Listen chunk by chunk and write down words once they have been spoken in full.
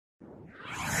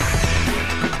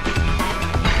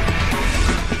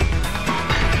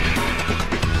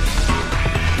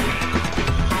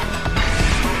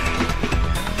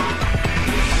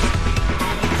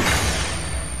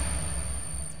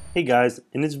Hey guys,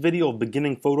 in this video of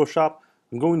beginning Photoshop,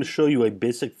 I'm going to show you a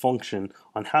basic function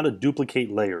on how to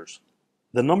duplicate layers.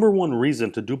 The number one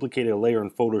reason to duplicate a layer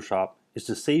in Photoshop is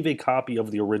to save a copy of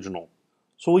the original.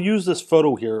 So we'll use this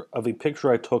photo here of a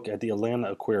picture I took at the Atlanta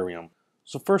Aquarium.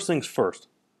 So first things first,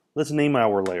 let's name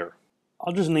our layer.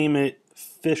 I'll just name it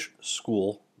Fish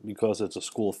School because it's a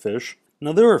school of fish.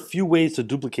 Now there are a few ways to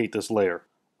duplicate this layer.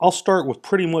 I'll start with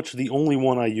pretty much the only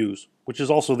one I use, which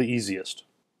is also the easiest.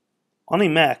 On a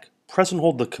Mac, press and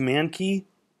hold the Command key,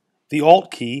 the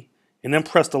Alt key, and then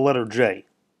press the letter J.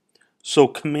 So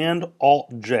Command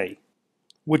Alt J,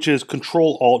 which is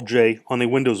Control Alt J on a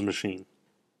Windows machine.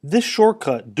 This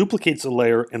shortcut duplicates a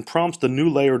layer and prompts the New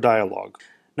Layer dialog.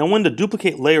 Now when the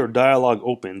Duplicate Layer dialog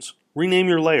opens, rename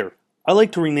your layer. I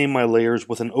like to rename my layers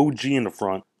with an OG in the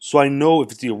front so I know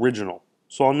if it's the original.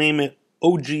 So I'll name it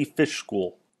OG Fish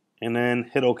School and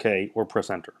then hit OK or press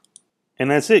Enter. And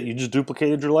that's it, you just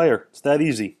duplicated your layer. It's that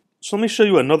easy. So let me show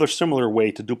you another similar way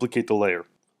to duplicate the layer.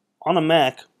 On a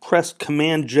Mac, press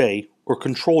Command J or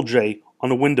Control J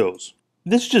on a Windows.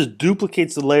 This just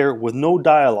duplicates the layer with no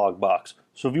dialog box.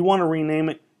 So if you want to rename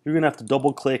it, you're going to have to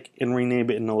double click and rename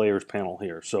it in the Layers panel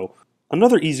here. So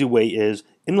another easy way is,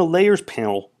 in the Layers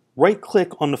panel, right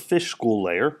click on the Fish School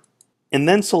layer and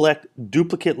then select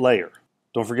Duplicate Layer.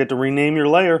 Don't forget to rename your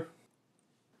layer.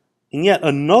 And yet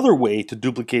another way to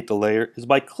duplicate the layer is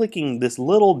by clicking this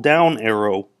little down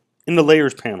arrow in the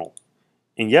Layers panel.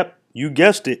 And yep, you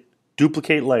guessed it,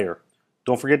 Duplicate Layer.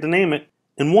 Don't forget to name it.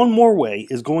 And one more way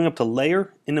is going up to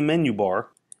Layer in the menu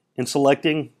bar and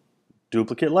selecting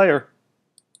Duplicate Layer.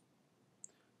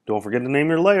 Don't forget to name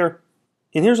your layer.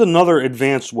 And here's another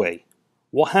advanced way.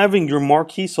 While having your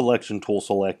Marquee Selection tool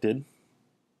selected,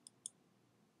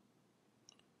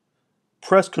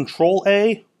 press Ctrl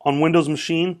A on Windows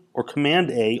machine or Command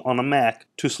A on a Mac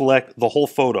to select the whole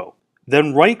photo.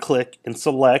 Then right click and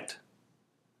select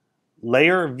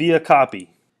Layer via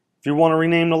Copy. If you want to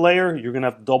rename the layer, you're going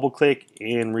to have to double click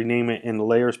and rename it in the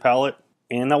Layers palette,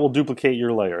 and that will duplicate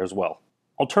your layer as well.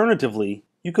 Alternatively,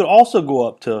 you could also go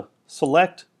up to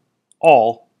Select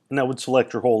All, and that would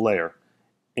select your whole layer,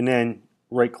 and then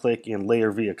right click and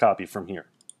Layer via Copy from here.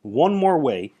 One more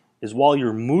way is while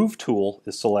your Move tool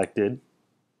is selected,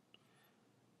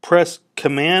 press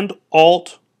Command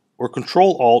Alt or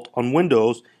Control Alt on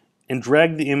Windows and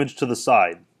drag the image to the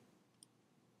side.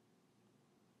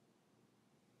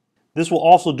 This will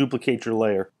also duplicate your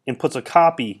layer and puts a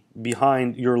copy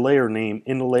behind your layer name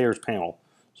in the Layers panel.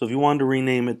 So if you wanted to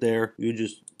rename it there, you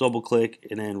just double click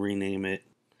and then rename it.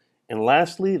 And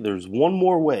lastly, there's one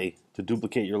more way to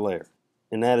duplicate your layer,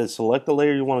 and that is select the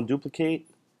layer you want to duplicate,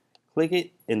 click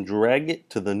it, and drag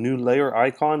it to the new layer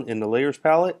icon in the Layers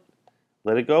palette.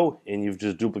 Let it go, and you've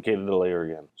just duplicated the layer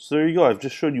again. So there you go. I've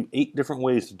just showed you 8 different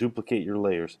ways to duplicate your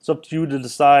layers. It's up to you to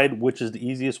decide which is the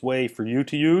easiest way for you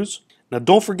to use. Now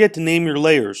don't forget to name your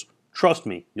layers. Trust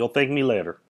me, you'll thank me later.